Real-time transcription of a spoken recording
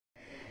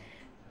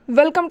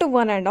Welcome to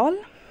one and all.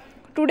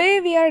 Today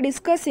we are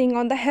discussing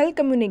on the health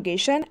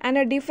communication and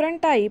a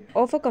different type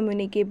of a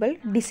communicable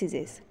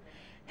diseases.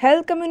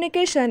 Health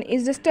communication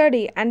is the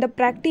study and the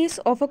practice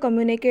of a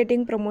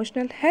communicating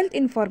promotional health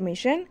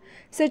information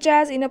such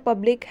as in a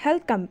public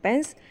health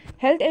campaigns,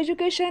 health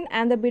education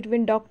and the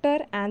between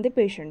doctor and the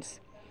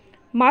patients.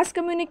 Mass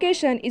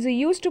communication is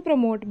used to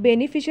promote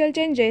beneficial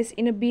changes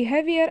in a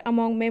behavior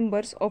among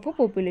members of a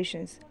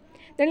populations.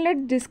 Then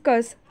let's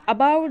discuss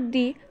about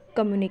the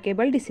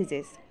communicable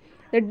diseases.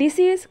 The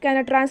disease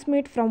can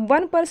transmit from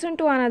one person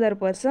to another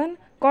person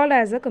called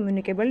as a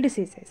communicable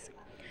diseases.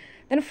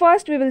 Then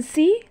first we will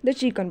see the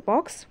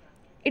chickenpox.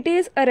 It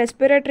is a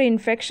respiratory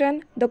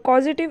infection. The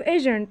causative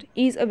agent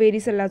is a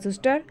varicella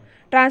zoster.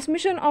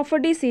 Transmission of a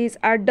disease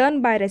are done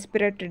by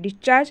respiratory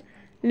discharge,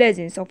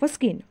 lesions of a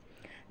skin.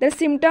 The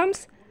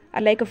symptoms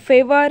are like a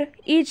fever,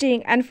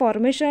 itching and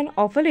formation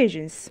of a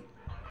lesions.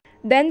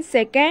 Then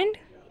second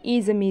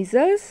is a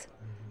measles.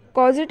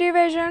 Causative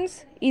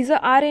agents is a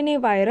RNA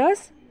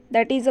virus,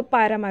 that is a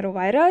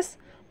paramyrovirus.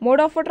 Mode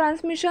of a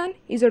transmission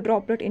is a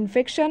droplet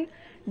infection,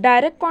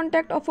 direct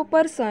contact of a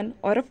person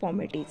or a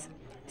vomitis.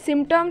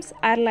 Symptoms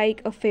are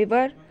like a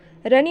fever,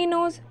 runny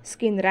nose,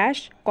 skin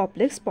rash,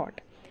 complex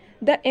spot.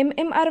 The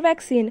MMR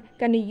vaccine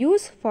can be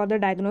used for the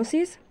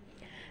diagnosis.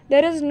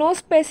 There is no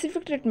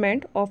specific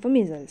treatment of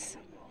measles.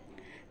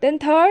 Then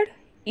third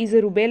is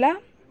rubella.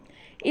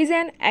 Is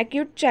an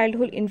acute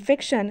childhood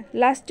infection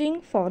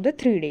lasting for the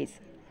 3 days.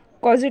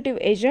 Causative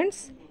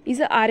agents is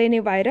a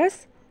RNA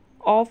virus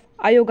of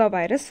Ioga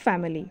virus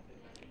family.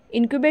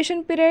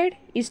 Incubation period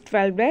is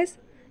 12 days.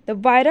 The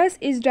virus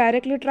is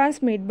directly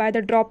transmitted by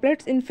the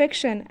droplets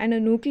infection and a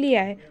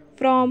nuclei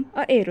from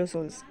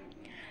aerosols.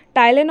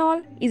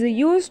 Tylenol is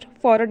used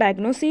for a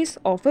diagnosis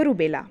of a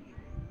rubella.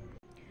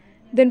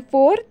 Then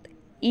fourth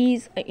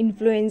is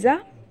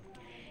influenza.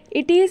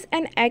 It is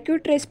an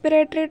acute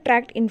respiratory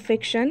tract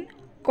infection.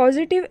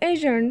 Causative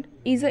agent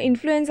is an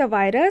influenza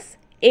virus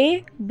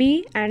A,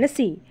 B and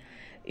C.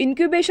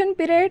 Incubation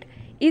period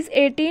is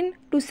 18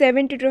 to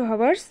 72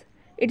 hours.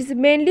 It is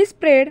mainly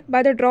spread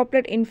by the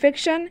droplet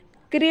infection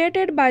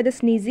created by the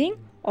sneezing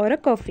or a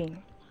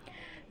coughing.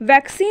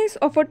 Vaccines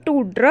of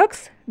two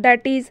drugs,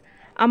 that is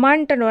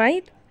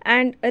amantadine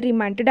and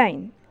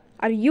rimantadine,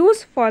 are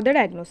used for the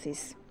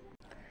diagnosis.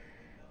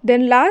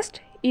 Then last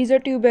is a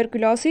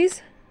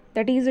tuberculosis,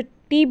 that is a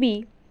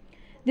TB.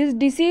 This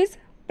disease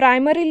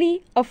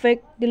primarily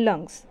affects the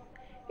lungs.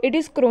 It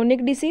is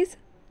chronic disease.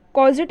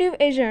 Causative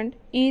agent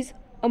is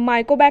a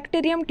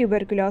Mycobacterium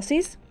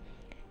tuberculosis.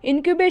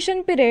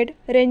 Incubation period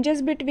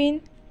ranges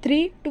between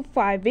 3 to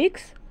 5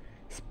 weeks.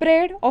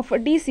 Spread of a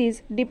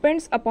disease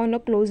depends upon the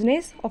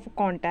closeness of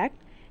contact,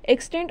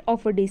 extent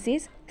of a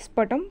disease,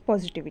 sputum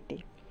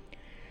positivity.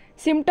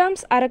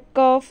 Symptoms are a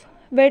cough,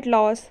 weight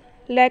loss,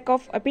 lack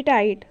of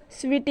appetite,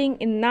 sweating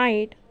in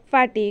night,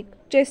 fatigue,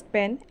 chest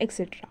pain,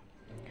 etc.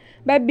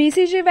 By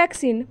BCG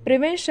vaccine,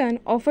 prevention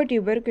of a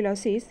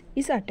tuberculosis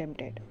is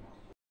attempted.